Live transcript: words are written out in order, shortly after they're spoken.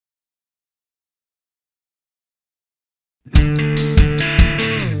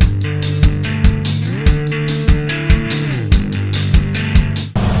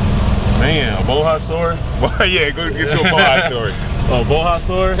Man, a Bohart story? Well, yeah, go get to a Bohart story. A Bohart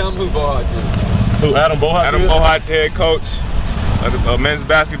story? Tell them who Bohart is. Who, Adam Bohart? Adam Bohart's head coach of the men's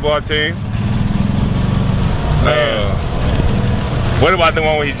basketball team. What about the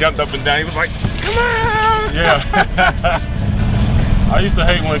one where he jumped up and down? He was like, come on! Yeah. I used to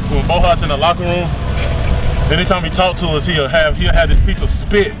hate when Bohart's in the locker room. Anytime he talked to us, he'll have this piece of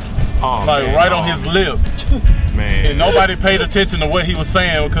spit right on his lip. Man. And nobody paid attention to what he was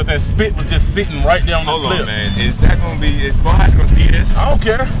saying because that spit was just sitting right there on his lip. Hold on, man. Is that gonna be? Is Bohart gonna see this? I don't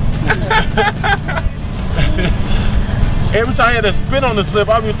care. Every time he had that spit on his lip,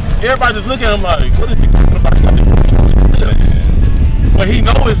 everybody just looking at him like, what is he talking about? But he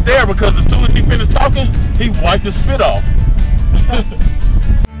know it's there because as soon as he finished talking, he wiped the spit off.